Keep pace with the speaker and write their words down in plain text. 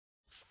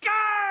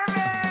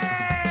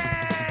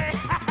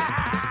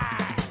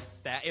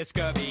is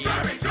scurvy.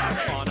 Scurvy,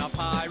 scurvy. On a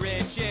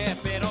pirate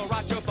ship, it'll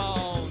rot your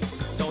bones.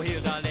 So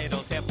here's a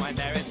little tip when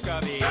there is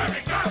scurvy.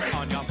 Scurvy, scurvy.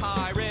 On your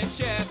pirate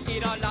ship,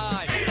 eat a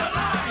lime. Eat a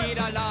lime. Eat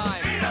a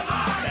lime. Eat a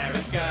lime. There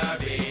is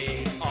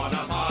scurvy. On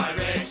a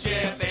pirate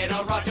ship,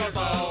 it'll rot your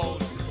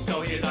bones.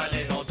 So here's a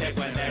little tip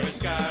when there is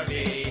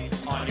scurvy.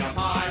 On your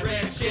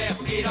pirate ship,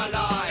 eat a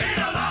lime. Eat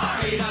a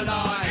lime. Eat a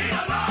lime. Eat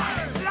a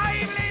lime.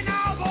 Lively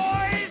now,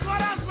 boys!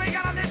 What else we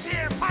got on this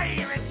here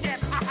pirate ship?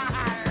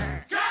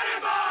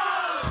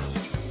 Cannonballs!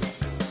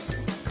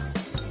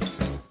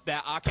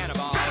 There are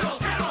cannibals. Cannibals,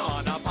 cannibals.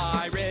 On a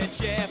pirate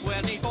ship,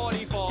 we'll need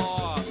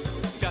 44.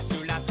 Just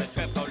to last the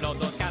trip, so load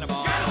those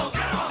cannibals. Cannibals,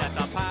 cannibals. Let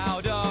the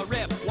powder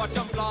rip, watch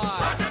them fly.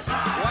 Watch 'em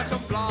fly. Watch 'em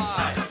fly.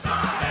 Watch 'em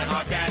fly. There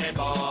are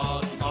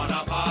cannibals on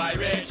a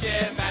pirate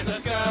ship and the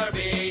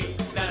scurvy.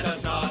 Let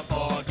us not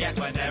forget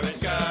when there is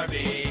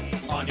scurvy.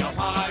 On your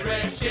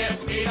pirate ship,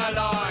 eat a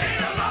lime.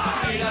 Eat a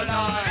lime. Eat a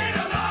lime. Eat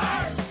a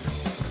lime.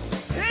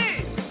 Hey!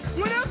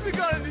 What else we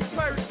got on this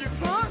pirate ship,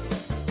 huh?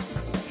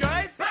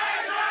 Guys?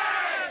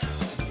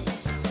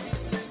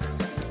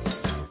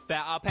 There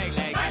are peg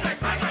legs Peg leg,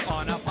 peg leg.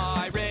 on a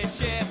pirate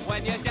ship.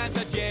 When you dance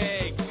a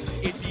jig,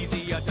 it's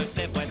easier to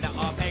slip when there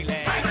are peg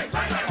legs. Peg leg,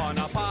 peg leg. On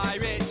a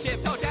pirate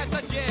ship, so dance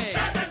a jig.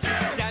 Dance a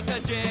jig. Dance a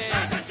jig.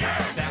 Dance a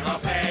jig. There are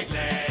peg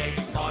legs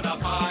on a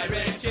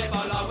pirate ship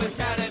along with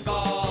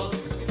cannonballs.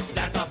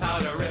 Let the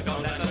powder rip,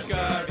 don't let the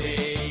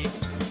scurvy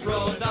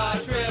rule the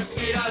trip.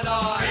 Eat a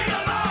lime. Eat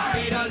a lime.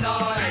 Eat a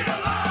lime. Eat a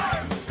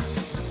lime.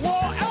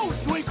 What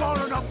else we got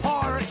on a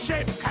pirate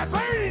ship,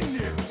 Captain?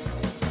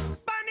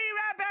 Bunny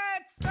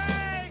rabbits!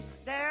 Hey!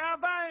 There are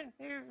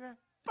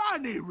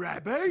bunny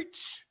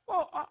rabbits?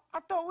 Well, I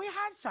thought we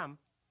had some.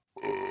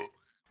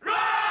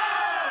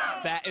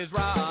 That is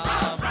rum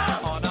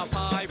on a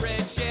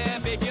pirate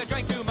ship. If you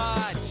drink too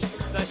much,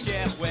 the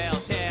ship will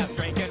tip.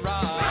 Drinking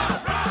rum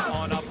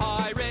on a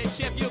pirate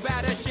ship. You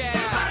better share.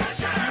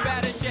 You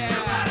better share.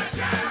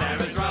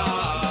 There is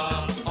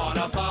rum on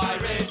a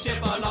pirate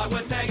ship, along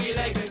with peggy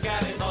legs and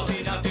cannonballs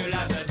enough to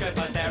last the trip.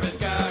 But there is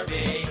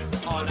scurvy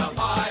on a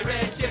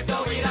pirate ship,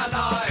 so eat a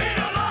lime. Eat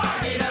a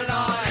lime. Eat a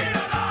lime. Eat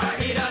a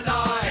lime. Eat a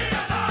lime. Eat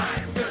a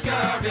lime. The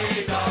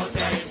scurvy's on